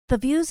The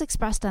views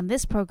expressed on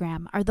this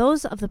program are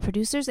those of the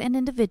producers and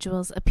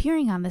individuals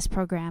appearing on this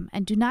program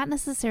and do not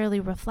necessarily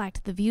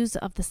reflect the views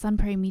of the Sun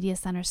Prairie Media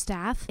Center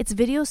staff, its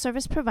video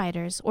service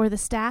providers, or the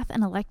staff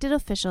and elected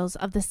officials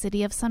of the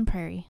City of Sun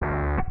Prairie.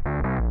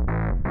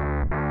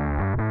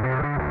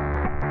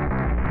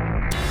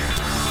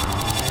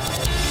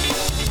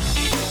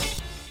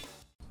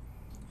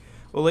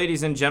 Well,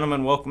 ladies and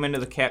gentlemen, welcome into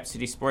the Cap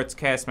City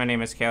Sportscast. My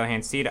name is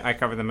Calahan Steed. I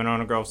cover the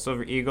Monona Grove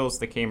Silver Eagles,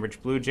 the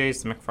Cambridge Blue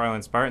Jays, the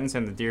McFarland Spartans,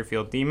 and the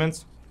Deerfield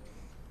Demons.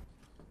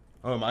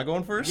 Oh, am I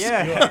going first?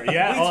 Yeah.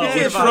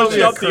 We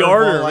throw up the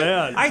order,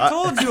 man. I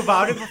told you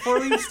about it before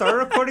we started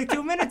recording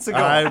 2 minutes ago.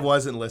 I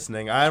wasn't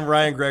listening. I'm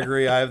Ryan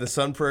Gregory. I have the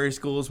Sun Prairie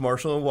Schools,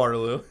 Marshall, and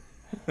Waterloo.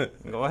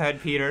 Go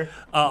ahead, Peter.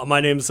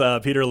 My name's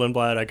Peter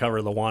Lindblad. I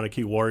cover the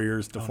Waunakee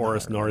Warriors,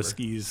 DeForest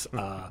Norskies,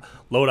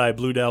 Lodi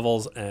Blue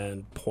Devils,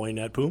 and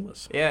Poinet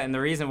Pumas. Yeah, and the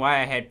reason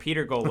why I had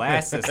Peter go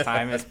last this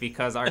time is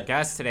because our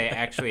guest today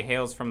actually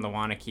hails from the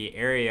Waunakee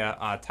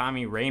area,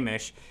 Tommy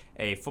Ramisch,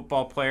 a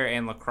football player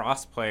and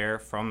lacrosse player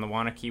from the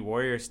Waunakee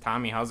Warriors.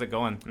 Tommy, how's it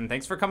going? And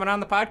thanks for coming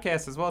on the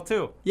podcast as well,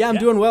 too. Yeah, I'm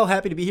doing well.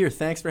 Happy to be here.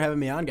 Thanks for having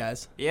me on,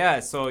 guys.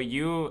 Yeah, so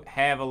you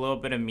have a little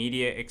bit of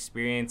media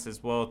experience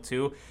as well,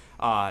 too.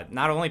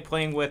 Not only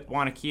playing with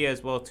Waunakee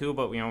as well, too,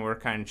 but, we're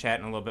kind of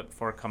chatting a little bit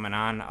before coming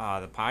on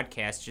the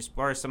podcast. Just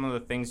what are some of the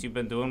things you've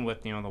been doing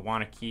with, the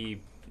Waunakee,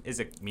 is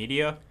it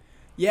media?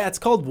 Yeah, it's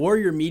called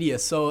Warrior Media.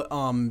 So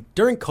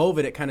during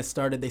COVID, it kind of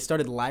started. They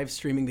started live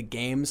streaming the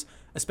games,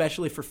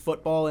 especially for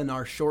football in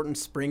our shortened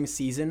spring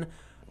season.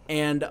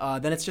 And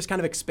then it's just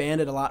kind of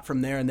expanded a lot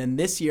from there. And then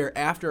this year,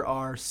 after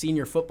our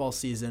senior football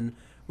season,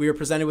 we were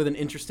presented with an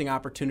interesting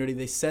opportunity.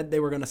 They said they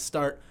were going to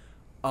start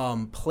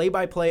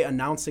play-by-play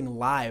announcing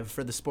live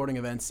for the sporting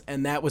events,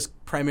 and that was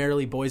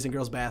primarily boys and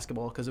girls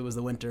basketball because it was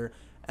the winter.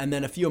 And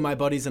then a few of my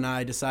buddies and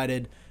I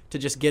decided to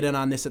just get in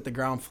on this at the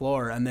ground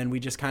floor, and then we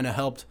just kind of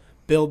helped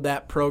build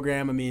that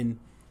program. I mean,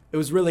 it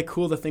was really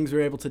cool the things we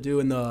were able to do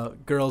in the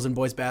girls and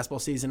boys basketball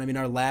season. I mean,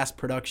 our last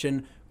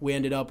production, we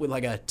ended up with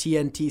like a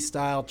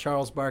TNT-style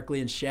Charles Barkley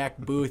and Shaq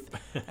booth,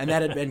 and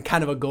that had been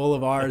kind of a goal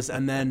of ours.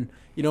 And then,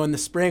 in the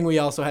spring, we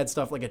also had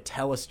stuff like a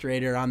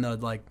telestrator on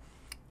the,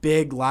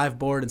 big live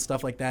board and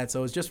stuff like that. So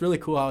it was just really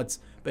cool how it's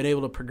been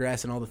able to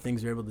progress and all the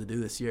things we're able to do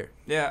this year.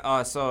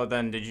 Yeah, so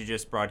then did you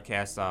just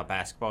broadcast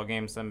basketball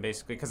games then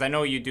basically? Because I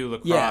know you do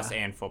lacrosse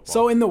and football.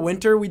 So in the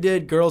winter we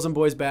did girls and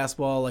boys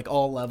basketball,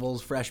 all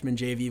levels, freshman,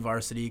 JV,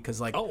 varsity,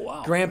 because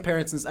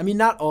grandparents, and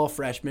not all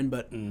freshmen,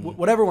 but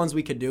whatever ones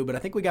we could do. But I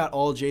think we got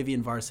all JV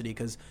and varsity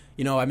because,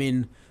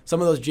 some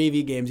of those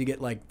JV games you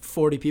get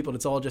 40 people.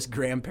 It's all just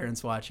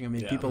grandparents watching.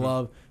 People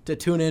love to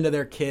tune into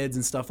their kids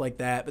and stuff like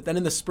that. But then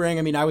in the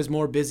spring, I was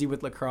more busy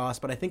with lacrosse,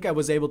 but I think I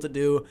was able to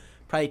do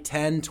probably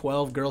 10,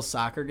 12 girls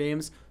soccer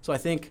games. So I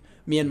think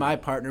me and my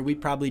partner, we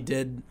probably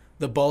did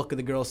the bulk of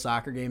the girls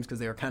soccer games because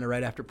they were kind of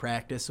right after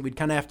practice. So we'd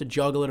kind of have to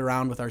juggle it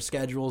around with our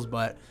schedules.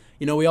 But,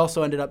 we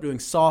also ended up doing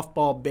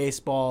softball,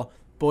 baseball,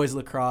 boys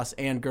lacrosse,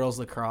 and girls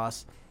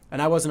lacrosse.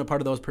 And I wasn't a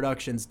part of those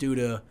productions due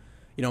to,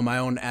 my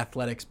own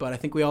athletics. But I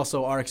think we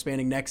also are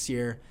expanding next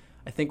year.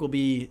 I think we'll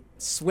be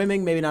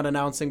swimming, maybe not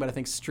announcing, but I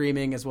think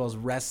streaming as well as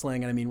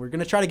wrestling. And we're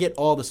going to try to get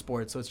all the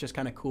sports. So it's just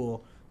kind of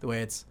cool the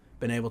way it's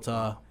been able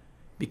to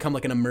become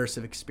an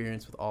immersive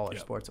experience with all our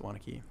sports at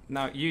Waunakee.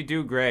 Now, you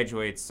do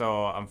graduate,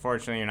 so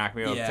unfortunately you're not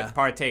going to be able to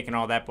partake in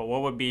all that. But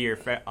what would be your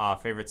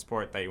favorite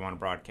sport that you want to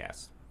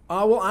broadcast?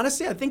 Well,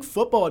 honestly, I think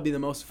football would be the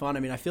most fun.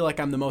 I feel like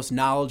I'm the most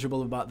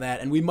knowledgeable about that,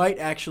 and we might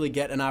actually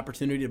get an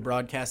opportunity to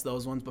broadcast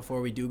those ones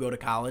before we do go to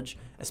college,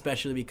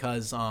 especially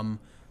because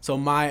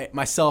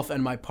myself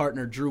and my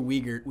partner, Drew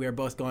Wiegert, we are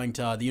both going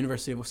to the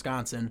University of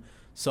Wisconsin,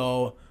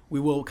 so we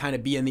will kind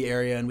of be in the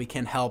area and we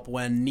can help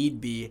when need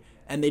be.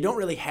 And they don't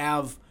really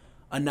have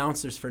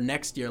announcers for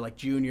next year, like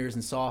juniors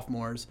and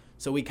sophomores,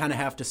 so we kind of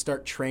have to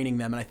start training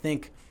them, and I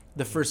think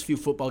the first few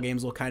football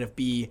games will kind of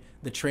be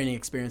the training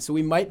experience. So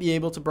we might be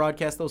able to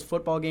broadcast those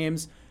football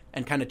games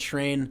and kind of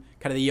train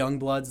kind of the young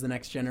bloods, the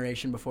next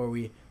generation, before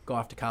we go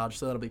off to college.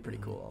 So that'll be pretty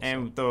cool also.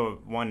 And the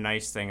one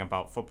nice thing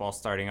about football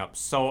starting up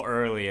so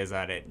early is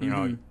that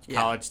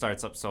college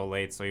starts up so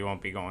late, so you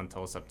won't be going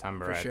until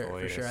September at the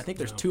latest. For sure. I think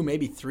there's 2,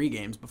 maybe 3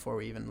 games before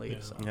we even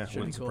leave. So it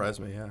wouldn't surprise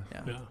me, yeah.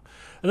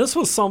 And this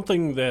was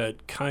something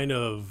that kind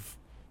of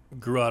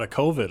grew out of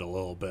COVID a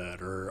little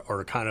bit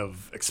or kind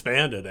of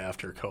expanded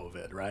after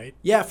COVID, right?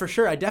 Yeah, for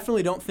sure. I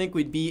definitely don't think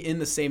we'd be in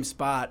the same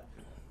spot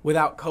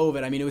without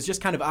COVID. It was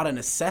just kind of out of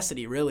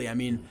necessity, really.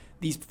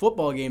 These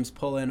football games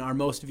pull in our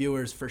most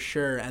viewers for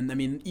sure. And,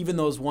 even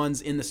those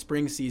ones in the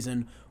spring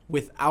season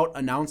without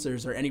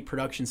announcers or any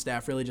production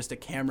staff, really just a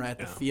camera at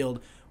the field,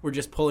 we're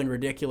just pulling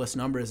ridiculous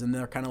numbers. And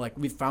they're kind of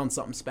we've found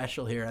something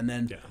special here. And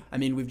then,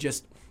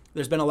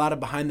 there's been a lot of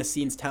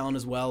behind-the-scenes talent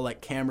as well,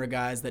 like camera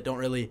guys that don't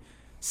really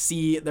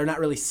they're not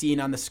really seen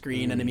on the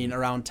screen and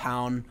around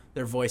town,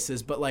 their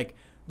voices, but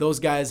those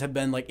guys have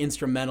been like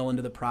instrumental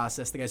into the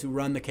process. The guys who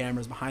run the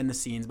cameras behind the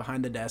scenes,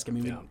 behind the desk. I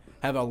mean, we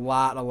have a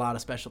lot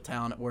of special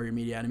talent at Warrior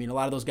Media. And I mean, a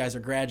lot of those guys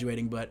are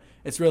graduating, but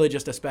it's really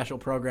just a special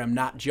program,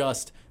 not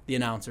just the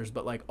announcers,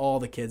 but like all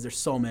the kids. There's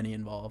so many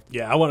involved.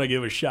 Yeah, I want to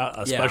give a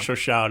special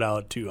shout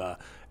out to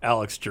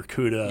Alex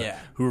Jerkuda,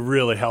 who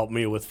really helped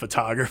me with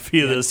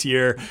photography this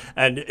year.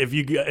 And if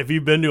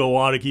you've been to a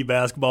Waunakee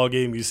basketball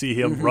game, you see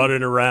him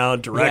running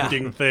around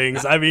directing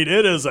things. I mean,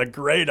 it is a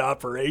great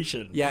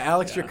operation. Yeah,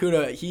 Alex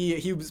Jerkuda,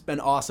 he's been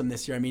awesome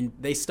this year. I mean,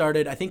 they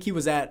started, I think he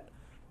was at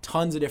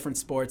tons of different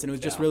sports, and it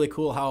was just really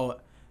cool how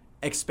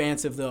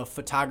expansive the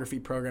photography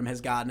program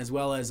has gotten, as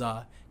well as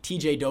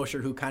TJ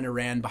Dosher, who kind of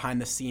ran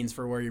behind the scenes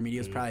for Warrior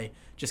Media, was probably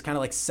just kind of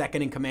like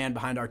second in command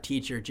behind our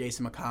teacher,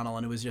 Jason McConnell,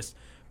 and it was just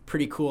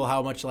pretty cool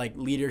how much like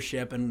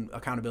leadership and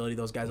accountability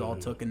those guys all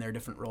took in their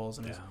different roles,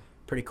 and it was a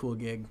pretty cool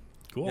gig.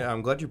 Cool. Yeah,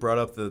 I'm glad you brought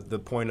up the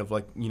point of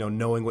like,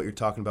 knowing what you're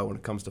talking about when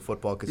it comes to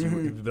football, because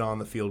you've been on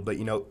the field, but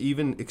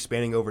even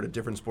expanding over to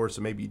different sports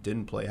that maybe you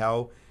didn't play,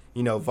 how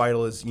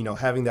vital is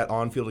having that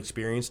on-field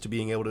experience to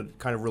being able to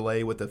kind of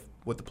relay what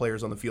the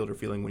players on the field are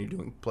feeling when you're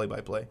doing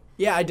play-by-play.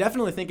 Yeah, I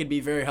definitely think it'd be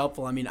very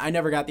helpful. I mean, I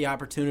never got the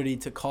opportunity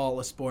to call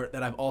a sport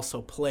that I've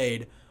also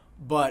played,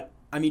 but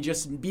I mean,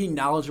 just being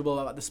knowledgeable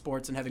about the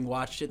sports and having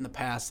watched it in the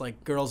past,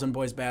 like girls and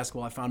boys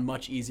basketball, I found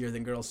much easier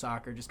than girls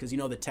soccer, just because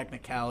the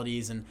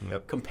technicalities and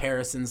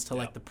comparisons to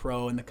like the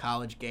pro and the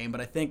college game.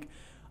 But I think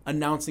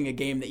announcing a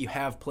game that you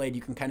have played,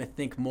 you can kind of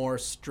think more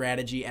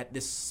strategy at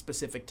this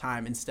specific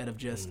time instead of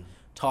just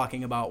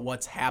talking about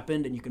what's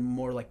happened, and you can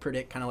more like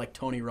predict, kind of like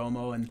Tony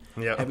Romo, and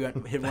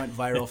he went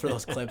viral for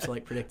those clips,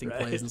 like predicting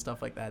plays and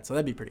stuff like that. So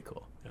that'd be pretty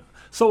cool. Yeah.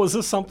 So is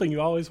this something you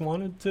always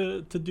wanted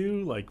to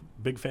do? Like,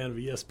 big fan of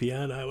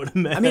ESPN, I would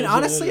imagine. I mean,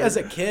 honestly, as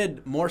a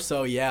kid, more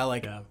so,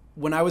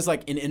 when I was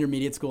like in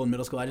intermediate school and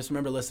middle school, I just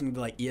remember listening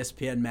to like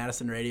ESPN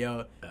Madison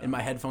radio in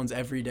my headphones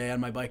every day on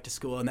my bike to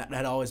school, and that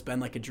had always been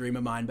like a dream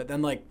of mine. But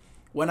then like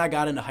when I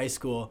got into high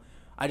school,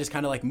 I just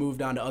kind of like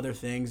moved on to other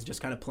things, just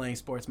kind of playing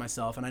sports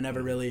myself, and I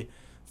never really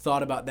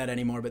thought about that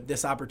anymore. But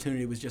this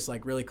opportunity was just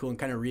like really cool and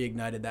kind of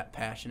reignited that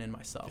passion in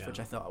myself, which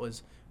I thought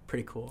was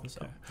pretty cool.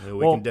 Okay. So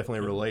we can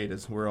definitely relate,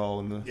 as we're all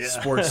in the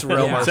sports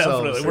realm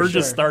ourselves. Definitely. We're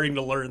just starting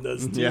to learn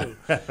this too.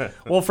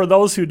 Well, for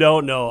those who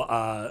don't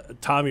know,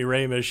 Tommy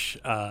Ramisch,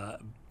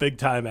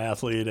 big-time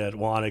athlete at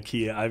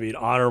Waunakee. I mean,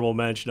 honorable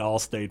mention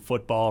All-State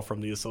football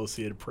from the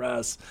Associated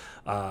Press.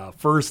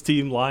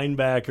 First-team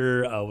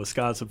linebacker,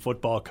 Wisconsin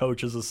Football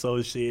Coaches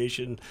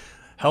Association.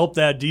 Helped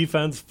that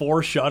defense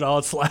 4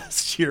 shutouts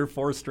last year,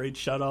 4 straight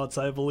shutouts,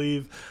 I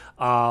believe.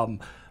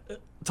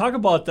 Talk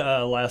about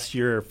last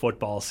year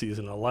football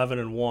season,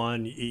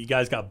 11-1. You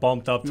guys got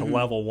bumped up to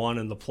level 1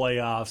 in the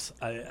playoffs.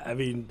 I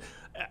mean,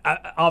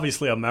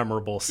 obviously a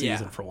memorable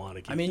season for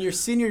Waunakee. I mean, your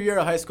senior year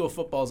of high school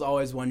football is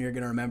always one you're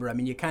going to remember. I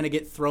mean, you kind of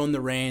get thrown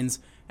the reins,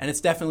 and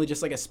it's definitely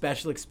just like a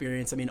special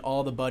experience. I mean,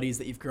 all the buddies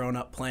that you've grown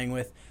up playing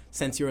with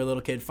since you were a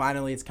little kid,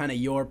 finally it's kind of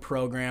your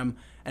program,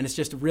 and it's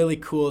just really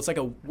cool.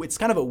 It's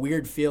kind of a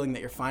weird feeling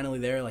that you're finally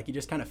there. Like, you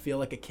just kind of feel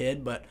like a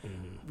kid, but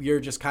you're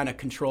just kind of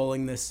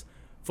controlling this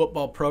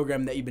football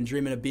program that you've been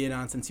dreaming of being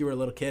on since you were a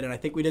little kid. And I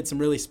think we did some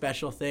really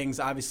special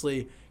things.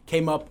 Obviously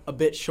came up a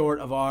bit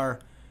short of our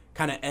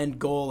kind of end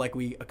goal, like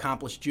we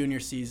accomplished junior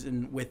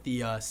season with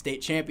the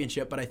state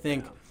championship, but I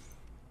think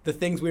the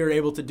things we were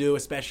able to do,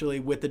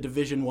 especially with the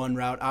Division I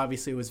route,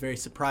 obviously was very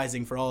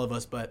surprising for all of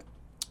us. But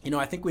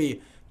I think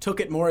we took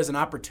it more as an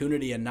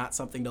opportunity and not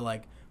something to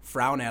like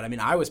frown at. I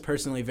mean, I was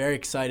personally very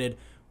excited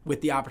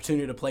with the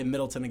opportunity to play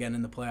Middleton again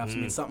in the playoffs. I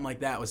mean, something like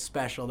that was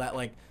special. That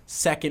like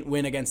second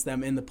win against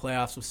them in the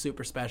playoffs was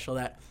super special.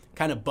 That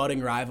kind of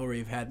budding rivalry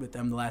we've had with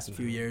them the last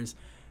few years.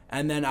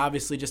 And then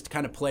obviously just to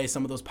kind of play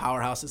some of those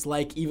powerhouses,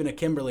 like even a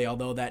Kimberly,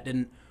 although that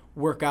didn't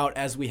work out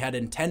as we had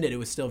intended, it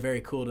was still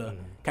very cool to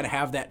kind of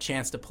have that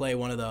chance to play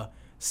one of the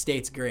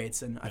state's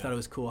greats. And I thought it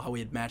was cool how we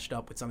had matched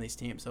up with some of these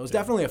teams. So it was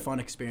definitely a fun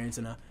experience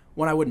and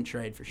one I wouldn't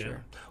trade for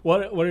sure.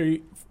 What are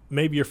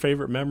maybe your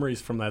favorite memories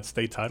from that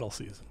state title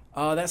season?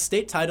 That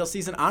state title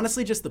season,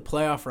 honestly, just the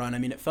playoff run. I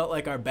mean, it felt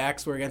like our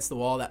backs were against the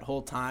wall that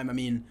whole time. I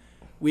mean,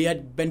 we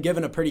had been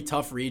given a pretty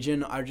tough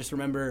region. I just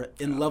remember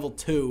in level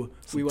 2,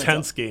 we went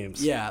tense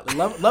games. Yeah,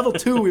 level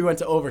 2, we went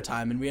to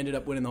overtime, and we ended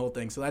up winning the whole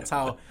thing. So that's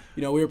how,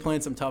 we were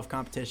playing some tough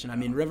competition. I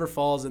mean, River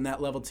Falls in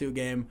that level 2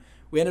 game,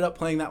 we ended up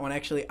playing that one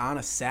actually on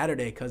a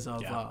Saturday because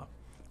of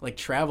like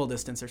travel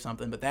distance or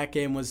something. But that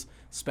game was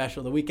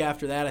special. The week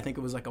after that, I think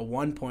it was like a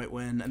 1-point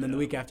win, and then the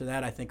week after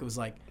that, I think it was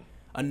like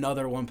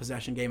another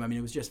 1-possession game. I mean,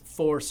 it was just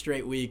 4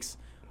 straight weeks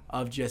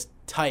of just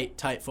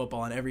tight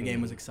football, and every game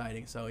was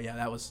exciting. So yeah,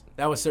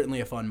 that was certainly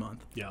a fun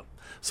month. Yeah.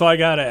 So I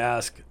got to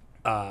ask,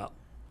 Pat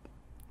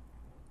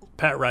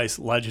Rice,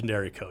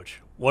 legendary coach,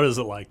 what is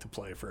it like to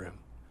play for him?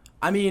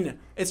 I mean,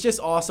 it's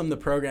just awesome, the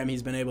program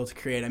he's been able to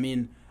create. I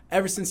mean,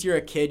 ever since you're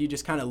a kid, you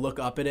just kind of look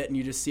up at it and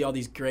you just see all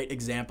these great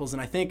examples.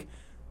 And I think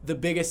the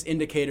biggest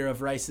indicator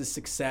of Rice's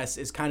success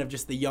is kind of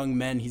just the young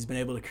men he's been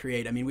able to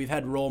create. I mean, we've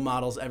had role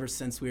models ever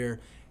since we were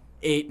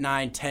 8,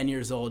 9, 10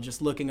 years old,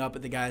 just looking up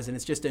at the guys, and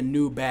it's just a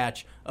new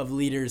batch of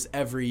leaders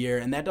every year,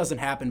 and that doesn't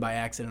happen by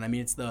accident. I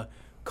mean, it's the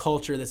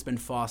culture that's been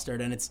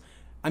fostered,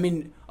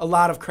 and a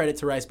lot of credit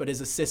to Rice, but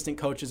his assistant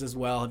coaches as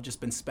well have just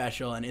been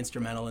special and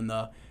instrumental in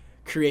the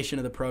creation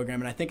of the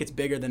program, and I think it's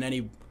bigger than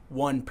any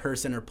one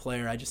person or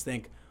player. I just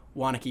think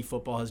Waunakee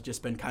football has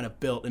just been kind of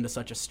built into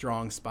such a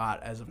strong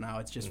spot as of now.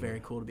 It's just very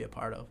cool to be a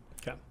part of.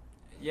 Okay.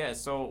 Yeah,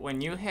 so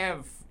when you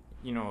have,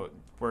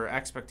 where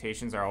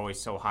expectations are always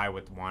so high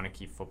with the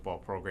Waunakee football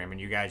program,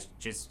 and you guys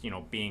just,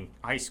 being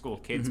high school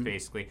kids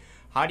basically,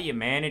 how do you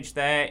manage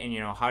that, and,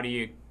 how do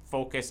you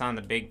focus on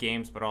the big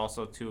games, but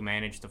also to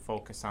manage to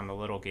focus on the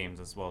little games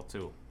as well,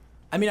 too?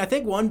 I mean, I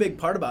think one big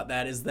part about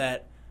that is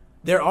that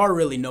there are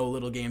really no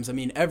little games. I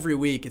mean, every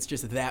week, it's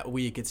just that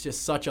week. It's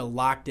just such a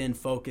locked-in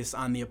focus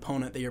on the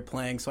opponent that you're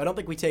playing. So I don't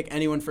think we take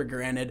anyone for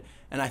granted,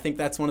 and I think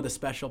that's one of the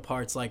special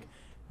parts. Like,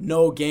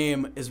 no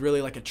game is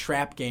really like a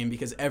trap game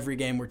because every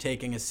game we're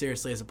taking as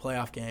seriously as a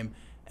playoff game.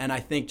 And I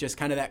think just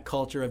kind of that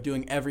culture of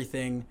doing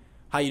everything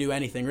how you do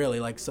anything, really.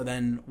 Like, so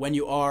then when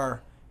you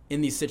are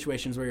in these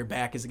situations where your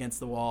back is against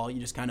the wall, you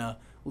just kind of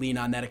lean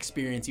on that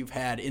experience you've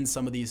had in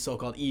some of these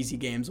so-called easy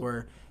games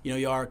where,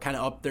 you are kind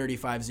of up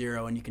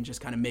 35-0 and you can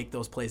just kind of make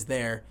those plays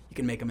there. You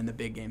can make them in the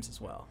big games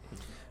as well.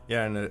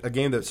 Yeah, and a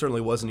game that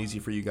certainly wasn't easy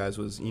for you guys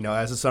was,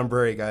 as a Sun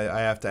Prairie guy, I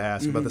have to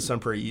ask about the Sun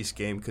Prairie East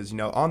game because,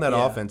 on that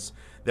offense,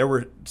 there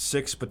were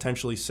 6,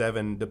 potentially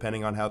 7,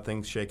 depending on how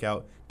things shake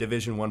out,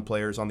 Division I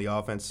players on the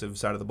offensive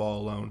side of the ball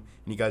alone,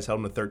 and you guys held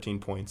them to 13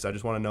 points. I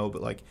just want to know,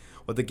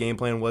 what the game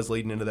plan was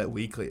leading into that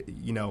week,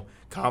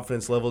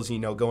 confidence levels,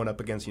 going up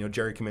against,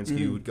 Jerry Kaminsky,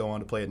 who would go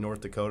on to play at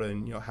North Dakota,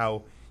 and,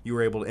 how you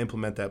were able to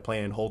implement that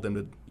plan and hold them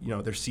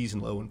to, their season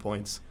low in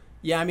points.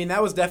 Yeah, I mean,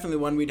 that was definitely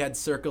one we'd had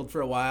circled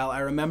for a while. I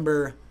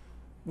remember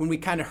when we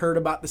kind of heard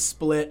about the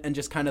split and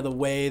just kind of the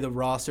way the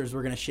rosters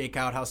were going to shake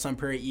out, how Sun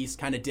Prairie East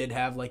kind of did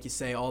have, like you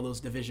say, all those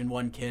Division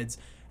I kids.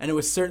 And it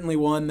was certainly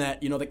one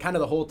that, that kind of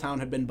the whole town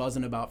had been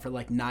buzzing about for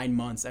like 9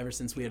 months ever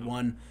since we had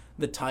won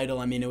the title.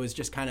 I mean, it was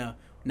just kind of,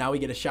 now we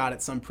get a shot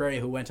at Sun Prairie,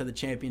 who went to the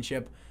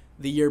championship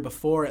the year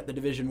before at the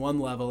Division I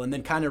level, and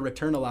then kind of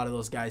return a lot of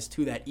those guys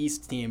to that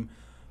East team.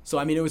 So,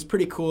 I mean, it was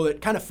pretty cool.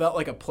 It kind of felt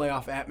like a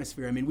playoff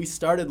atmosphere. I mean, we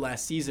started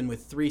last season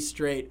with 3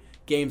 straight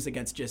games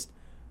against just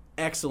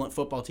excellent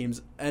football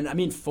teams. And, I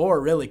mean,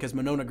 4 really, because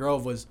Monona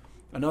Grove was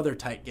another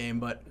tight game.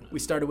 But we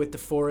started with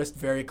DeForest,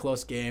 very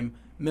close game.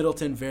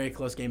 Middleton, very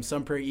close game.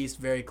 Sun Prairie East,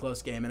 very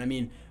close game. And, I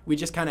mean, we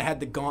just kind of had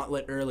the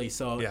gauntlet early.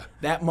 So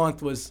that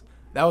month was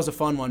a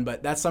fun one.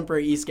 But that Sun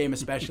Prairie East game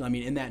especially, I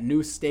mean, in that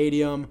new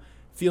stadium,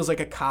 feels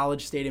like a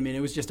college stadium. I mean,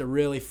 it was just a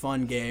really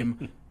fun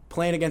game.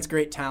 Playing against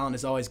great talent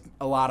is always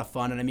a lot of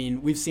fun. And, I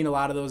mean, we've seen a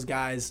lot of those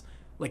guys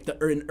like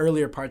in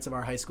earlier parts of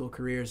our high school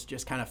careers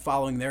just kind of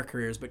following their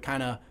careers, but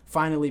kind of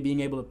finally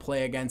being able to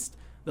play against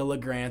the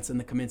LeGrants and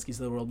the Kaminskis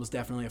of the world was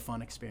definitely a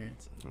fun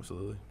experience.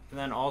 Absolutely. And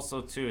then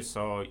also, too,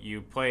 so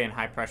you play in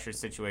high-pressure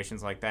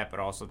situations like that, but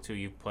also, too,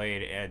 you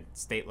played at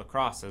state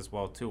lacrosse as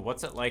well, too.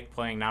 What's it like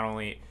playing not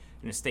only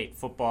in a state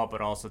football,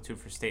 but also, too,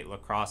 for state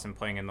lacrosse and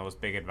playing in those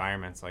big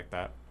environments like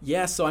that?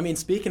 Yeah, so, I mean,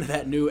 speaking of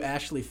that new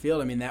Ashley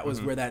Field, I mean, that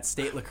was where that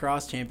state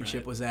lacrosse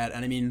championship was at.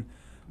 And, I mean,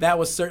 that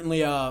was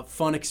certainly a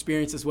fun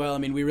experience as well. I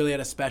mean, we really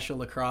had a special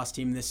lacrosse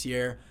team this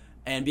year,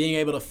 and being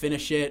able to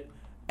finish it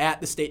at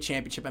the state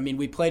championship. I mean,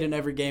 we played in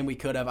every game we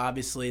could have.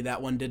 Obviously,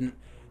 that one didn't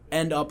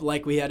end up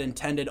like we had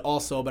intended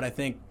also, but I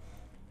think,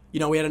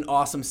 we had an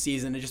awesome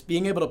season. And just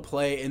being able to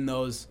play in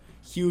those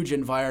huge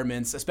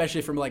environments,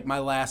 especially from like my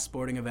last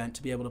sporting event,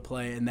 to be able to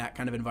play in that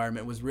kind of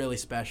environment was really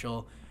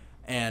special.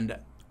 And,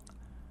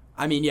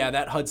 I mean, yeah,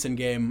 that Hudson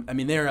game, I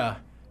mean, they're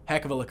a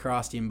heck of a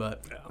lacrosse team,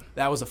 but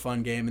that was a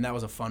fun game, and that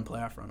was a fun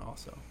playoff run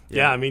also.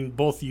 Yeah, I mean,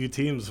 both U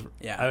teams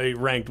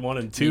ranked 1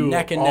 and 2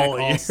 neck and all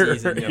neck year.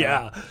 Season,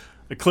 yeah.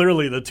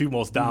 Clearly the 2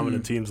 most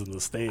dominant teams in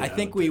the state. I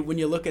think when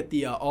you look at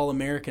the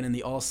All-American and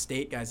the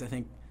All-State guys, I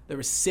think there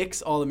were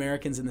 6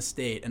 All-Americans in the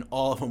state, and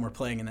all of them were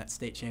playing in that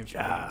state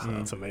championship game. So.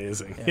 That's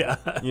amazing. Yeah.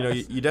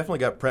 You definitely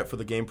got prepped for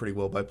the game pretty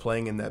well by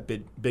playing in that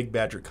Big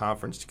Badger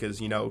Conference because,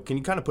 can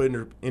you kind of put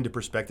it into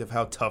perspective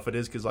how tough it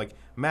is? Because, like,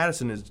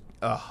 Madison is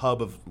a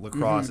hub of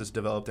lacrosse it's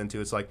developed into.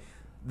 It's like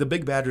the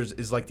Big Badgers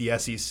is like the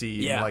SEC.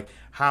 Yeah. And like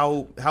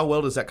how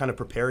well does that kind of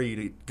prepare you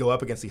to go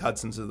up against the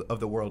Hudsons of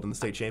the world in the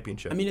state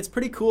championship? I mean, it's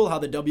pretty cool how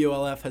the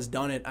WLF has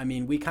done it. I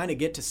mean, we kind of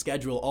get to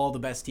schedule all the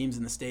best teams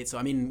in the state. So,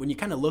 I mean, when you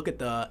kind of look at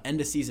the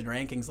end-of-season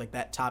rankings, like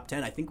that top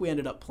 10, I think we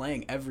ended up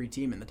playing every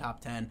team in the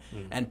top 10,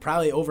 and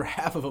probably over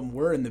half of them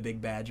were in the Big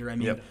Badger. I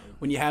mean,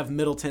 when you have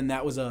Middleton,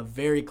 that was a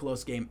very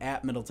close game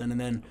at Middleton, and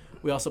then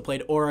we also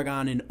played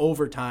Oregon in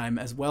overtime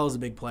as well as a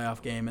big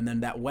playoff game, and then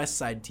that West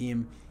Side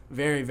team,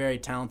 very, very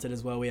talented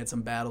as well. We had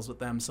some battles with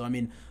them. So, I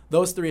mean,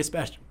 those 3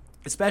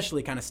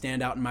 especially kind of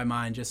stand out in my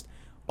mind. Just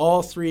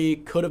all 3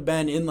 could have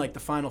been in, like, the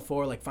Final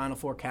Four, like Final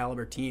Four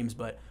caliber teams.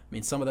 But, I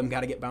mean, some of them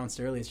got to get bounced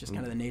early. It's just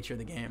kind of the nature of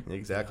the game.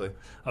 Exactly.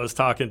 I was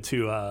talking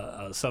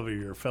to some of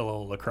your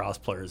fellow lacrosse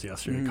players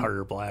yesterday,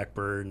 Carter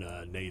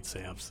Blackburn, Nate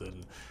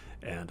Sampson.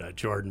 and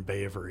Jordan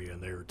Bavery,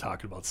 and they were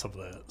talking about some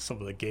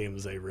of the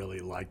games they really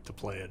liked to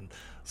play, and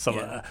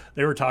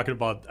they were talking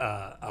about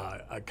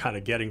kind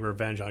of getting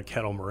revenge on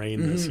Kettle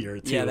Moraine this year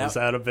too. Yeah, was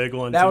that a big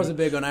one? That was a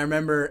big one. I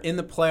remember in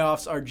the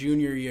playoffs our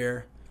junior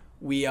year,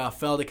 we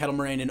fell to Kettle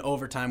Moraine in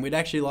overtime. We'd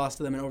actually lost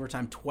to them in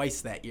overtime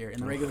twice that year, in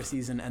the regular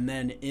season and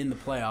then in the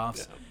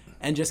playoffs. Yeah.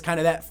 And just kind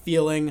of that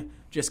feeling,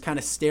 just kind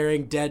of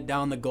staring dead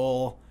down the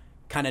goal,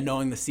 kind of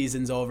knowing the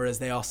season's over as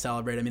they all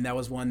celebrate. I mean, that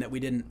was one that we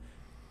didn't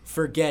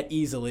forget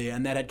easily,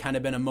 and that had kind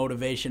of been a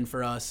motivation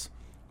for us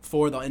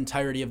for the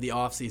entirety of the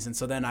offseason.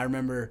 So then I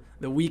remember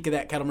the week of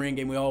that Kettle Moraine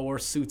game, we all wore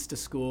suits to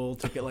school,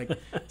 took it like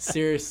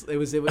serious. It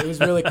was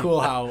really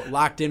cool how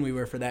locked in we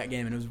were for that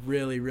game, and it was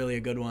really, really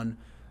a good one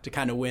to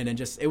kind of win, and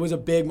just it was a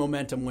big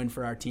momentum win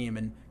for our team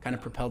and kind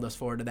of propelled us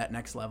forward to that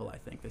next level, I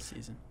think, this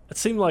season. It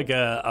seemed like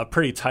a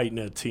pretty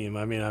tight-knit team.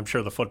 I mean, I'm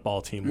sure the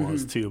football team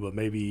was too, but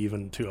maybe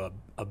even to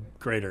a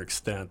greater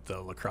extent the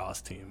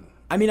lacrosse team.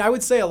 I mean, I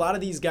would say a lot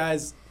of these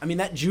guys, I mean,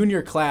 that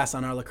junior class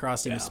on our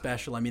lacrosse team is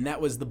special. I mean, that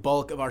was the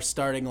bulk of our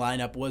starting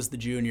lineup was the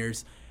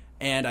juniors.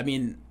 And, I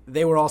mean,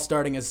 they were all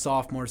starting as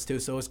sophomores, too,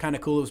 so it was kind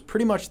of cool. It was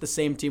pretty much the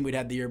same team we'd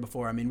had the year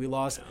before. I mean, we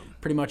lost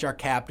pretty much our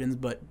captains,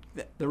 but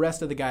the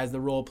rest of the guys, the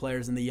role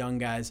players and the young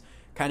guys,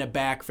 kind of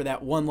back for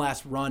that one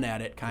last run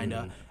at it, kind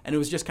of. And it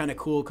was just kind of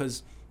cool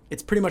because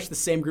it's pretty much the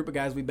same group of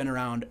guys we've been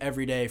around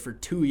every day for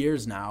 2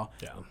 years now.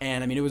 Yeah.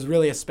 And, I mean, it was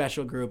really a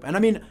special group. And, I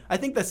mean, I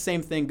think the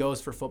same thing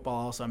goes for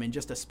football also. I mean,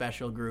 just a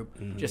special group,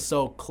 just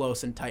so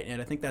close and tight-knit.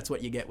 I think that's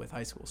what you get with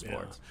high school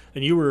sports. Yeah.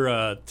 And you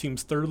were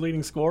team's third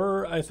leading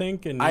scorer, I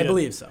think? And I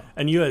believe so.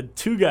 And you had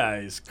two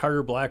guys,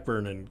 Carter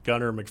Blackburn and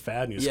Gunnar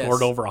McFadden, who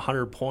scored over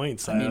 100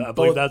 points. I mean, I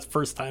believe that's the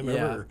first time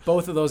ever.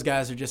 Both of those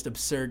guys are just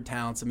absurd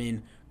talents. I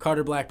mean,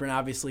 Carter Blackburn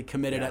obviously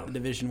committed at the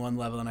Division I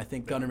level, and I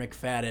think Gunnar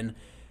McFadden,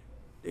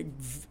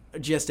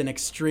 just an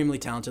extremely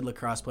talented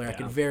lacrosse player. I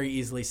could very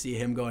easily see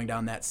him going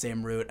down that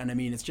same route. And I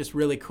mean, it's just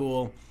really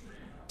cool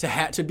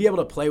to be able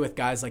to play with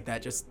guys like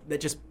that that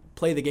just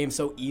play the game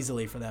so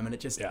easily for them. And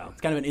it's kind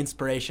of an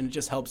inspiration. It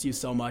just helps you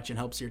so much and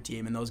helps your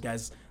team. And those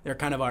guys, they're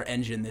kind of our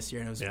engine this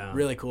year. And it was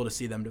really cool to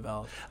see them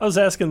develop. I was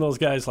asking those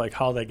guys like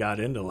how they got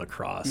into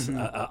lacrosse.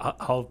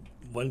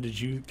 When did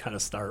you kind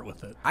of start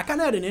with it? I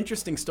kind of had an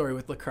interesting story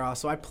with lacrosse.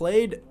 So I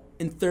played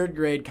in third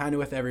grade kind of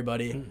with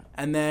everybody.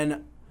 And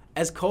then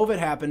as COVID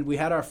happened, we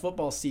had our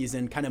football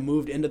season kind of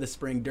moved into the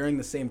spring during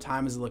the same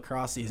time as the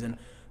lacrosse season.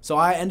 So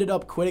I ended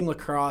up quitting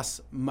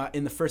lacrosse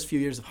in the first few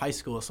years of high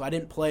school. So I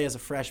didn't play as a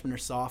freshman or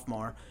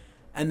sophomore.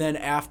 And then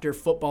after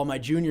football, my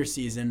junior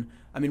season,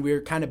 I mean, we were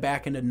kind of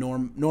back into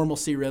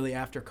normalcy really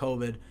after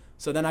COVID.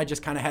 So then I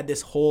just kind of had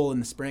this hole in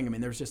the spring. I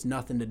mean, there was just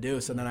nothing to do.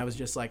 So then I was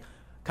just like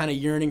kind of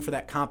yearning for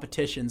that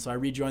competition. So I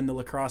rejoined the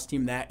lacrosse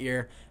team that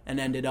year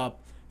and ended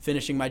up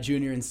finishing my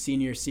junior and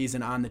senior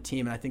season on the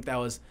team. And I think that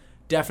was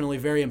definitely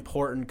very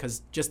important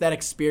because just that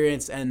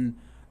experience and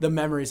the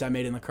memories I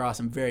made in lacrosse,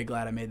 I'm very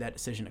glad I made that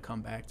decision to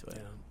come back to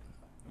it.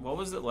 What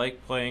was it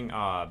like playing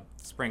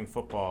spring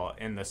football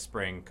in the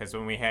spring? Because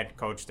when we had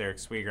Coach Derek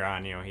Swieger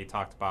on, he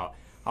talked about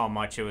how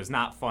much it was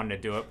not fun to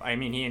do it. I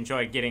mean, he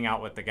enjoyed getting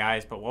out with the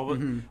guys, but what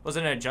was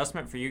it an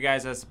adjustment for you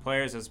guys as the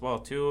players as well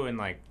too? And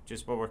like,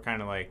 just what were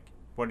kind of like,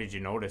 what did you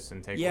notice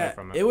and take away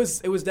from it? It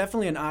was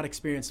definitely an odd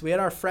experience. We had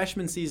our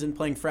freshman season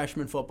playing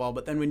freshman football,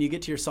 but then when you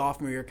get to your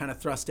sophomore, you're kind of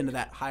thrust into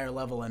that higher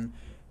level, and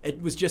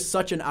it was just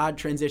such an odd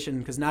transition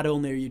because not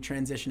only are you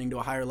transitioning to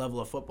a higher level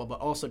of football, but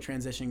also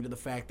transitioning to the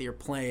fact that you're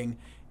playing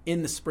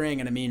in the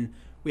spring. And I mean,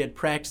 we had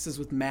practices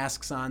with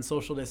masks on,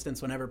 social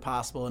distance whenever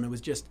possible, and it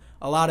was just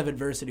a lot of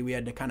adversity we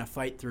had to kind of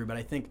fight through. But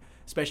I think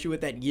especially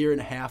with that year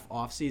and a half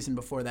off season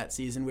before that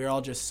season, we were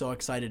all just so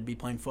excited to be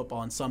playing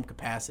football in some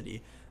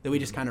capacity that we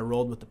just kind of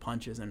rolled with the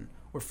punches and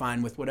we're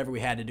fine with whatever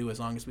we had to do as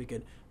long as we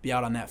could be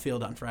out on that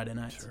field on Friday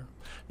nights. Sure.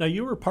 Now,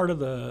 you were part of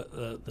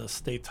the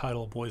state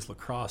title boys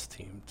lacrosse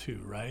team too,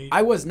 right?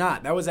 I was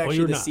not. That was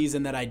actually the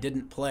season that I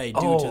didn't play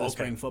due to the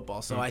spring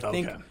football. So I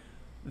think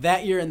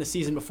that year and the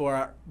season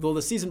before,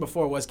 the season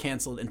before was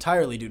canceled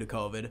entirely due to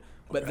COVID.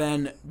 But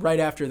then right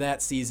after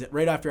that season,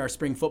 right after our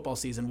spring football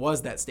season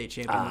was that state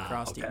champion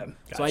lacrosse team.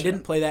 Gotcha. So I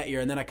didn't play that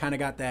year, and then I kind of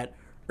got that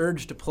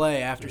urge to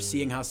play after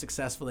seeing how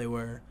successful they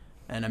were.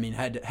 And I mean,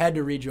 had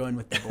to rejoin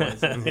with the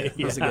boys.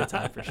 It was a good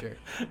time for sure.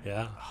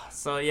 Yeah.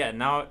 So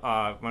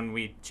now when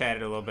we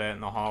chatted a little bit in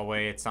the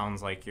hallway, it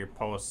sounds like your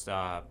post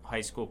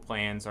high school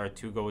plans are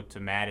to go to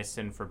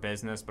Madison for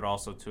business, but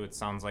also too, it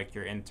sounds like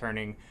you're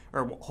interning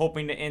or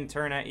hoping to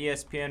intern at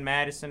ESPN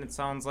Madison. It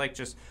sounds like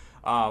just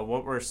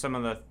what were some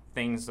of the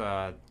things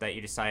that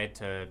you decided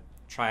to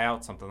try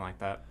out something like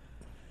that?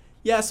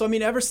 Yeah, so I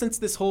mean, ever since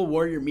this whole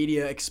Warrior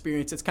Media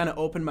experience, it's kind of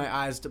opened my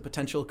eyes to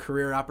potential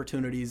career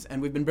opportunities,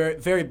 and we've been very,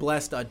 very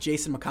blessed.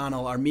 Jason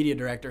McConnell, our media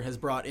director, has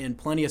brought in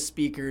plenty of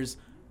speakers,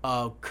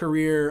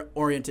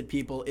 career-oriented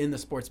people in the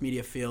sports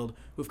media field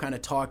who've kind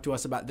of talked to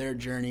us about their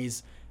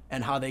journeys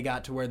and how they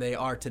got to where they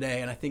are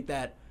today. And I think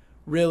that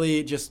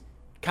really just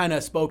kind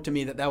of spoke to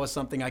me that was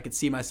something I could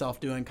see myself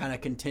doing, kind of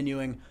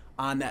continuing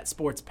on that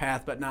sports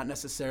path, but not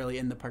necessarily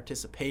in the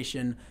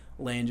participation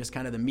lane, just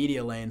kind of the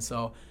media lane.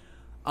 So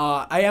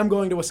I am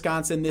going to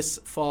Wisconsin this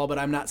fall, but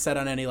I'm not set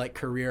on any like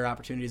career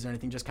opportunities or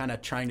anything. Just kind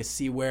of trying to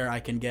see where I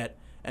can get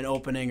an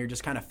opening or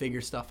just kind of figure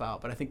stuff out.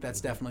 But I think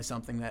that's definitely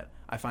something that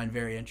I find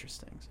very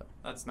interesting. So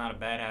that's not a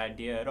bad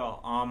idea at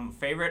all.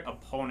 Favorite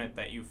opponent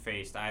that you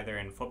faced, either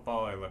in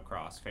football or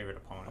lacrosse? Favorite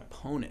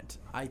opponent?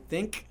 I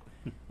think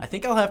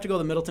I'll have to go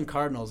the Middleton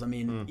Cardinals. I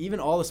mean, even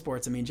all the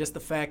sports. I mean, just the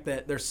fact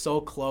that they're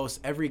so close.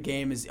 Every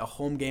game is a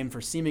home game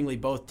for seemingly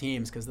both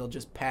teams because they'll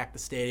just pack the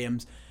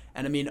stadiums.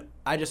 And, I mean,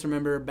 I just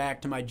remember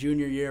back to my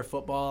junior year of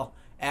football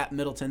at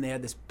Middleton, they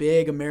had this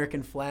big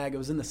American flag. It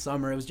was in the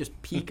summer. It was just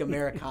peak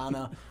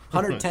Americana,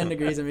 110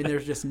 degrees. I mean,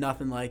 there's just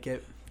nothing like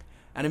it.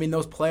 And, I mean,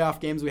 those playoff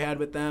games we had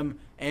with them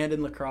and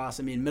in lacrosse,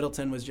 I mean,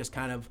 Middleton was just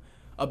kind of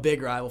a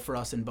big rival for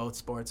us in both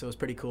sports. So it was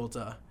pretty cool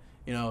to,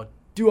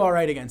 do all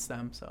right against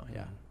them. So,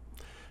 yeah.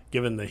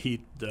 Given the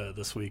heat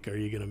this week, are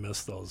you going to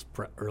miss those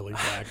early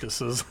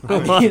practices?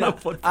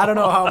 I don't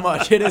know how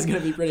much. It is going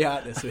to be pretty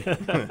hot this week.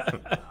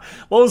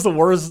 What was the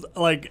worst?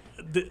 Like,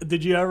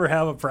 did you ever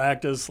have a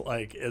practice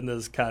like in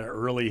this kind of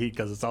early heat?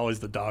 Because it's always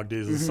the dog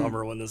days of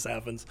summer when this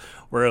happens,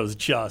 where it was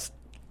just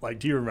like,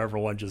 do you remember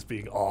one just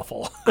being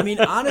awful? I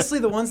mean, honestly,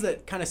 the ones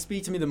that kind of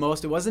speak to me the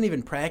most, it wasn't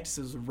even practice.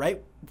 It was right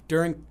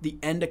during the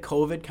end of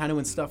COVID, kind of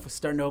when stuff was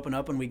starting to open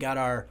up and we got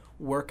our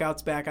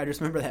workouts back. I just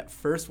remember that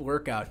first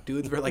workout.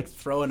 Dudes were like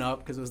throwing up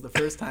because it was the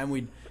first time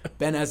we'd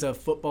been as a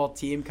football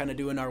team kind of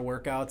doing our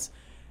workouts.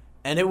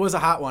 And it was a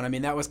hot one. I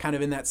mean, that was kind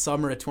of in that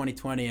summer of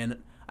 2020.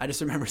 And I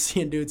just remember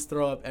seeing dudes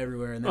throw up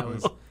everywhere. And that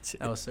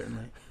was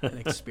certainly an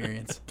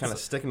experience. Kind of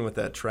sticking with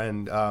that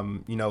trend,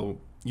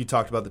 you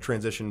talked about the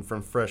transition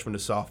from freshman to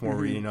sophomore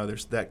where,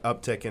 there's that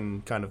uptick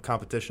in kind of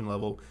competition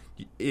level.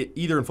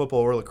 Either in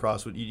football or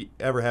lacrosse, would you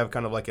ever have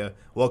kind of like a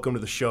welcome to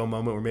the show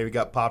moment where maybe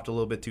got popped a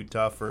little bit too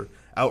tough or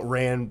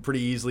outran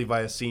pretty easily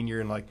by a senior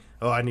and like,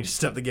 oh, I need to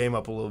step the game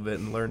up a little bit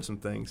and learn some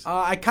things?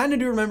 I kind of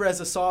do remember as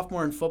a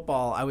sophomore in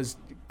football, I was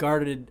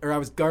guarding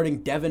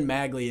Devin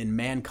Magley in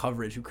man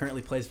coverage, who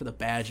currently plays for the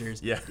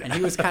Badgers. Yeah. And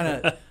he was kind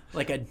of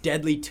like a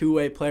deadly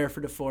two-way player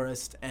for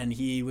DeForest, and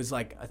he was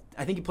like,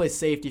 I think he plays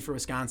safety for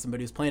Wisconsin, but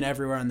he was playing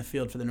everywhere on the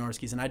field for the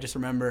Norskies. And I just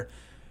remember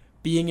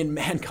being in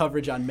man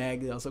coverage on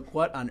Magley. I was like,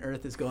 what on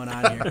earth is going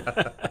on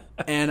here?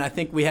 And I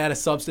think we had a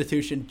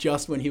substitution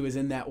just when he was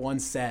in that one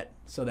set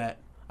so that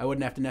I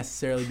wouldn't have to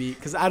necessarily be,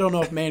 because I don't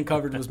know if man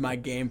coverage was my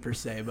game per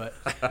se, but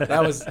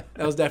that was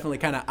definitely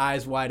kind of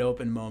eyes wide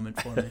open moment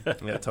for me.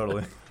 Yeah,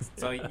 totally.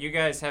 So you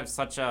guys have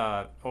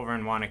over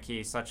in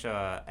Waunakee, such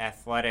a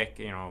athletic,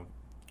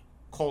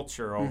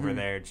 culture over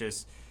there.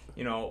 Just,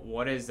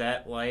 what is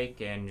that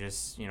like? And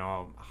just,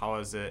 how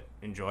is it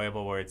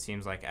enjoyable where it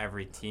seems like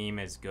every team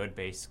is good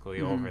basically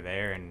over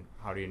there? And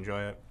how do you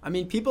enjoy it? I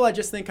mean, people I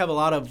just think have a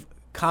lot of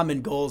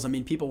common goals. I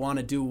mean, people want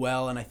to do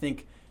well, and I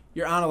think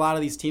you're on a lot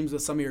of these teams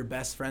with some of your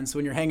best friends. So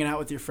when you're hanging out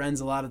with your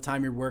friends, a lot of the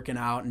time you're working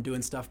out and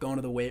doing stuff, going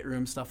to the weight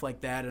room, stuff like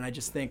that. And I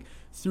just think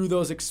through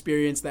those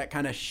experiences, that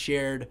kind of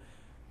shared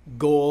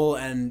goal,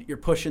 and you're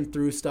pushing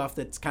through stuff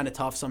that's kind of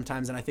tough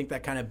sometimes. And I think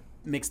that kind of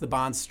makes the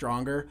bonds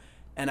stronger.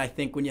 And I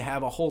think when you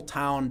have a whole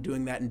town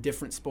doing that in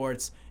different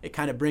sports, it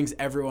kind of brings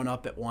everyone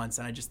up at once.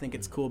 And I just think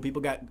it's cool.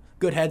 People got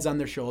good heads on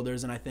their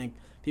shoulders, and I think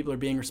people are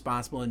being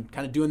responsible and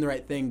kind of doing the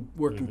right thing,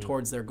 working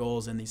towards their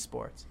goals in these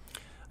sports.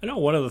 I know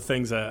one of the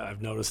things that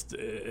I've noticed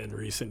in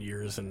recent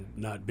years, and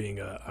not being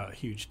a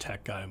huge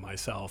tech guy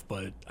myself,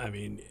 but I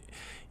mean,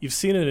 you've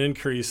seen an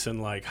increase in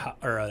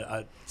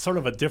a sort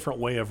of a different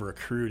way of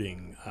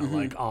recruiting,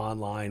 like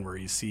online, where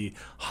you see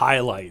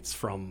highlights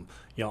from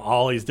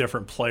all these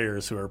different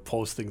players who are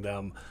posting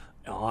them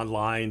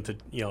online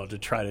to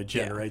try to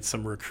generate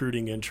some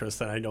recruiting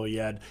interest. And I know you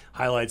had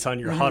highlights on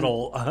your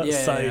Huddle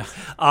site.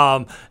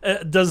 Yeah.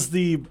 Does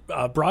the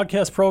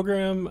broadcast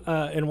program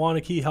in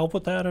Waunakee help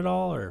with that at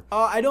all? Or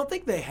I don't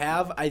think they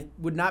have. I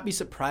would not be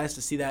surprised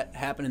to see that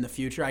happen in the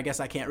future. I guess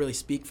I can't really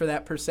speak for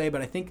that per se,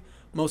 but I think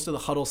most of the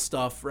Huddle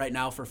stuff right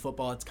now for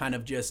football, it's kind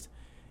of just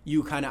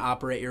you kind of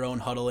operate your own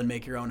Huddle and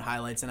make your own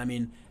highlights. And I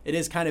mean, it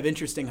is kind of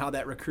interesting how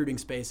that recruiting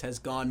space has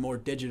gone more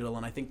digital,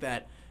 and I think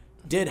that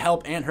did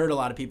help and hurt a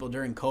lot of people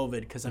during COVID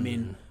because, I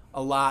mean,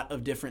 a lot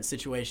of different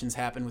situations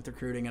happened with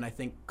recruiting, and I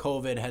think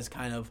COVID has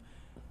kind of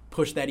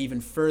pushed that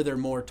even further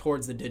more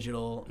towards the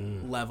digital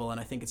level, and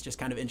I think it's just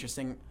kind of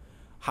interesting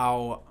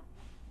how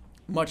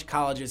much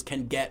colleges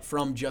can get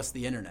from just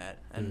the internet.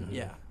 And,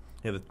 Yeah,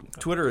 the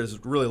Twitter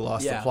has really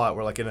lost the plot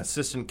where, like, an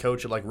assistant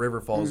coach at, like,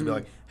 River Falls will be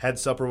like, had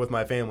supper with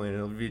my family, and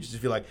it'll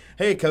just be like,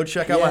 hey, coach,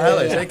 check out my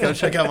highlights. Hey, coach,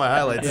 check out my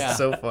highlights. It's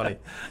so funny.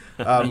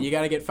 I mean, you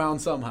got to get found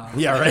somehow.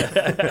 Yeah,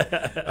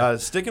 right.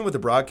 Sticking with the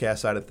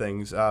broadcast side of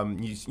things,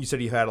 you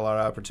said you had a lot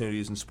of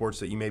opportunities in sports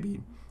that you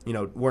maybe,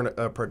 weren't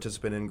a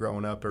participant in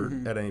growing up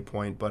or at any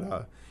point,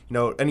 but,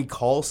 any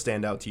calls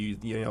stand out to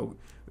you,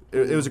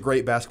 It was a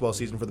great basketball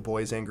season for the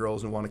boys and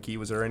girls in Waunakee.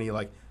 Was there any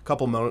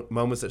couple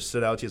moments that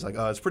stood out to you? It's like,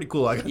 oh, it's pretty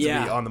cool. I got to be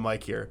on the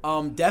mic here.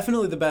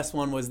 Definitely the best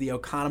one was the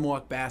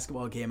Oconomowoc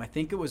basketball game. I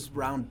think it was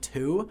round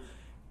 2,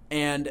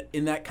 And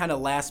in that kind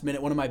of last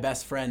minute, one of my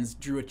best friends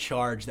drew a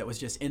charge that was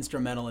just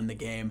instrumental in the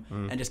game,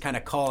 and just kind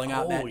of calling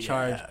out that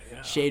charge.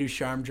 Yeah. Shea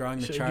Ducharme drawing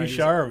the charge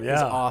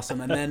was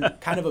awesome. And then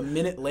kind of a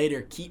minute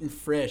later, Keaton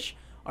Frisch,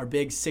 our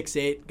big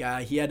 6'8"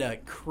 guy, he had a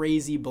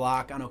crazy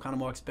block on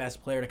Oconomowooc's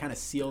best player to kind of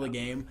seal the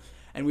game.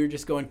 And we were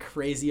just going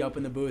crazy up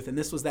in the booth. And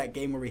this was that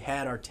game where we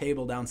had our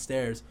table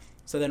downstairs.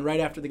 So then right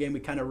after the game, we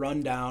kind of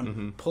run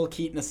down, pull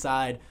Keaton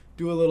aside,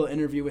 do a little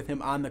interview with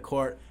him on the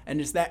court. And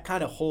just that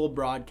kind of whole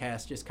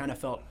broadcast just kind of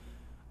felt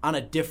on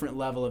a different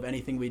level of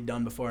anything we'd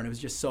done before. And it was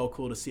just so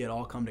cool to see it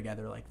all come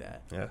together like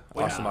that. Yeah,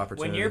 awesome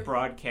opportunity. When you're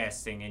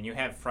broadcasting and you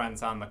have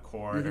friends on the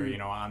court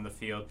or, on the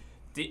field,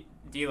 do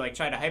you like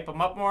try to hype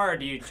them up more, or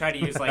do you try to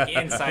use like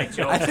inside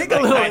jokes? I think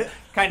and, a like, little,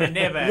 kind of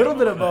nib at a little them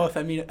bit of both.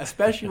 I mean,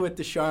 especially with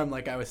Ducharme,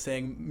 like I was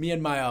saying, me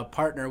and my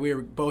partner, we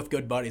were both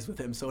good buddies with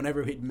him. So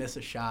whenever he'd miss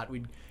a shot,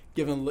 we'd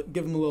give him a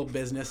little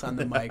business on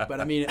the mic.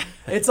 But I mean,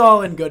 it's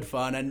all in good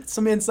fun and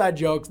some inside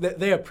jokes.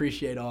 They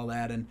appreciate all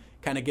that and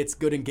kind of gets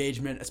good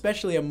engagement,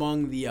 especially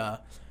among the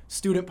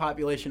student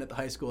population at the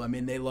high school. I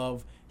mean, they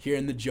love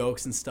hearing the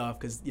jokes and stuff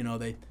because,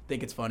 they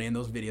think it's funny and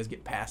those videos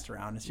get passed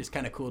around. It's just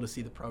kind of cool to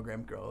see the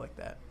program grow like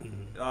that.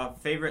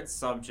 Favorite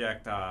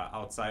subject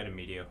outside of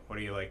media? What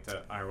do you like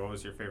to, or what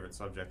was your favorite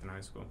subject in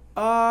high school?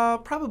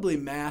 Probably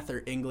math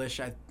or English.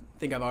 I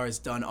think I've always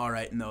done all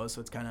right in those,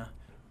 so it's kind of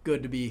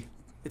good to be,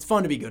 it's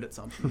fun to be good at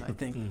something, I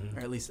think, or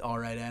at least all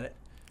right at it.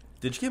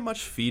 Did you get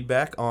much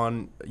feedback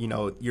on,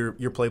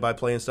 your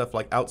play-by-play and stuff,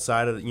 like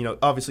outside of,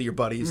 obviously your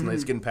buddies and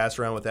it's getting passed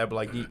around with that, but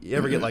like, you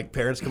ever get like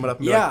parents coming up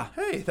and be like,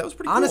 hey, that was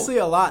pretty cool? Honestly,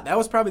 a lot. That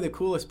was probably the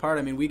coolest part.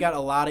 I mean, we got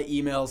a lot of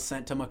emails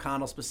sent to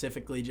McConnell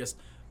specifically, just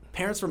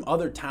parents from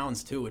other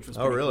towns too, which was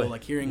pretty cool.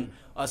 Like hearing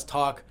us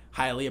talk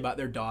highly about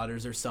their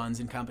daughters or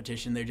sons in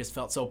competition, they just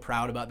felt so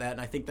proud about that.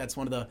 And I think that's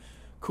one of the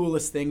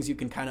coolest things. You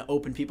can kind of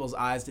open people's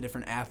eyes to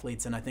different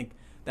athletes, and I think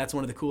that's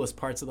one of the coolest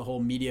parts of the whole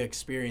media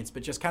experience.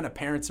 But just kind of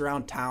parents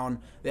around town,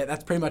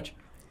 that's pretty much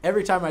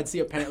every time I'd see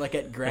a parent like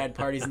at grad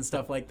parties and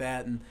stuff like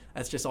that, and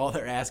that's just all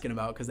they're asking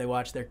about because they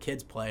watch their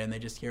kids play and they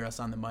just hear us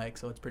on the mic,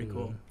 so it's pretty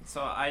cool.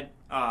 So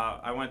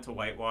I went to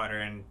Whitewater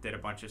and did a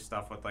bunch of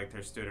stuff with like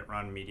their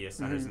student-run media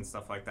centers and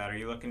stuff like that. Are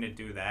you looking to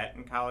do that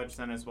in college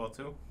then as well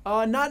too?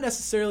 Not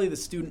necessarily the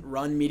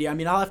student-run media. I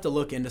mean, I'll have to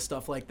look into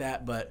stuff like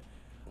that, but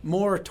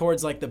more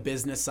towards like the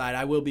business side.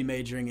 I will be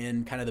majoring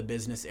in kind of the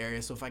business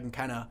area, so if I can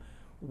kind of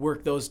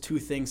work those two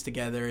things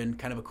together in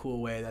kind of a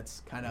cool way,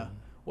 that's kind of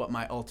what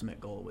my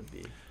ultimate goal would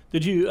be.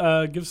 Did you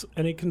give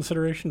any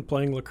consideration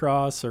playing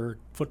lacrosse or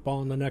football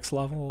on the next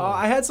level?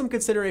 I had some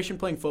consideration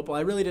playing football. I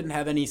really didn't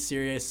have any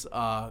serious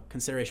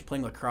consideration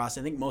playing lacrosse.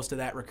 I think most of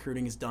that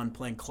recruiting is done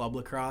playing club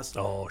lacrosse,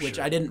 which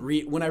I didn't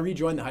when I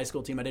rejoined the high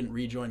school team, I didn't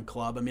rejoin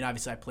club. I mean,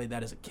 obviously I played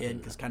that as a kid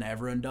because kind of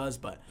everyone does,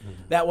 but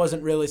that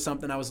wasn't really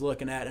something I was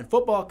looking at. And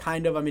football, I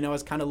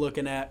was kind of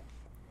looking at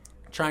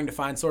trying to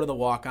find sort of the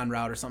walk-on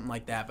route or something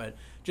like that, but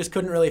just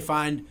couldn't really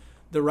find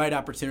the right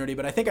opportunity.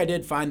 But I think I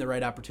did find the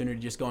right opportunity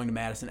just going to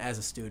Madison as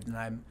a student, and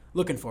I'm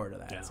looking forward to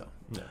that. Yeah. So.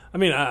 I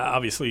mean,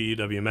 obviously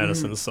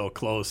UW-Madison is so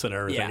close and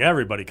everything. Yeah.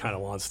 Everybody kind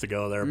of wants to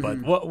go there,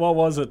 but what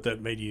was it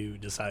that made you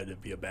decide to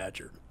be a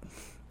Badger?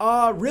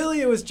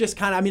 Really, it was just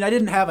kind of, I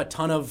didn't have a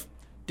ton of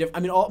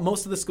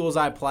most of the schools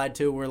I applied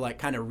to were like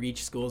kind of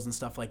reach schools and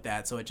stuff like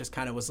that, so it just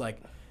kind of was like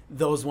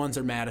those ones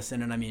are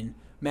Madison, and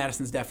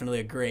Madison's definitely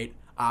a great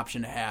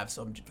option to have.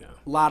 So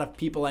a lot of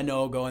people I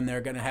know going there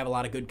are going to have a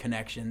lot of good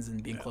connections,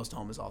 and being close to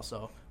home is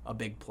also a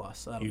big plus.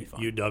 So that'll be fun.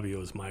 UW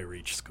was my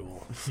reach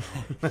school. So.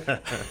 I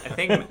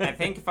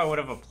think if I would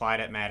have applied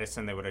at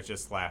Madison, they would have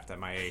just laughed at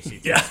my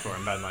ACT score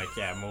and been like,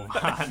 "Yeah, move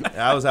on."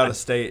 I was out of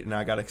state and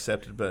I got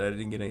accepted, but I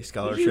didn't get any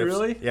scholarships. Did you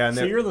really? Yeah. And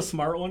so you're the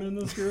smart one in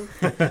this group.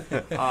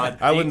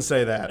 I wouldn't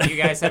say that. Do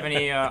you guys have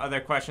any other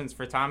questions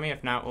for Tommy?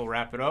 If not, we'll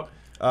wrap it up.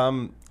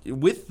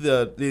 With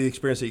the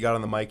experience that you got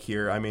on the mic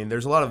here,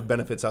 there's a lot of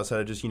benefits outside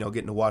of just,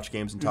 getting to watch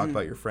games and talk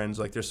about your friends.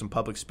 Like, there's some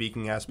public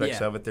speaking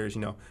aspects of it. There's,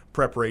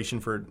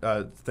 preparation for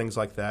things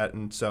like that.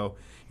 And so,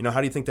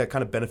 how do you think that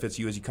kind of benefits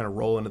you as you kind of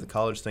roll into the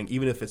college thing,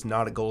 even if it's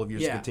not a goal of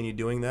yours to continue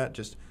doing that,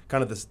 just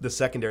kind of the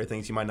secondary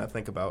things you might not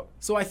think about?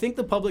 So I think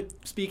the public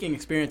speaking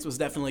experience was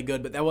definitely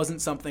good, but that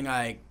wasn't something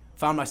I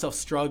found myself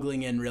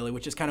struggling in, really,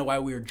 which is kind of why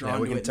we were drawn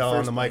to it. We can tell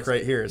on the mic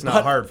right here. It's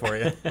not hard for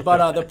you.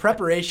 But the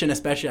preparation,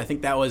 especially, I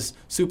think that was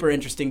super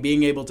interesting,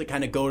 being able to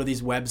kind of go to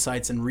these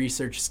websites and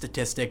research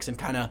statistics and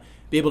kind of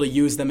be able to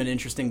use them in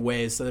interesting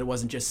ways so that it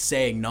wasn't just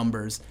saying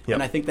numbers. Yep.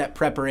 And I think that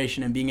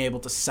preparation and being able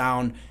to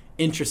sound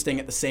interesting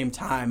at the same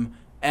time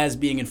as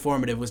being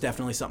informative was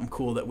definitely something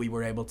cool that we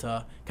were able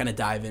to kind of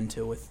dive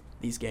into with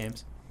these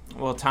games.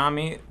 Well,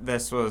 Tommy,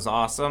 this was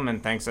awesome,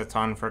 and thanks a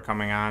ton for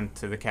coming on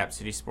to the Cap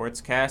City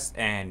Sportscast,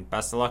 and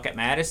best of luck at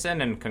Madison,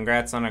 and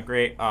congrats on a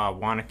great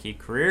Waunakee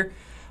career.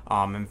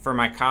 And for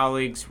my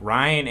colleagues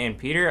Ryan and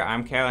Peter,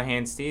 I'm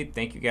Calahan Steed.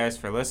 Thank you guys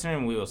for listening,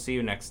 and we will see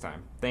you next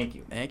time. Thank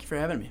you. Thank you for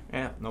having me.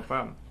 Yeah, no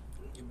problem.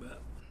 You bet.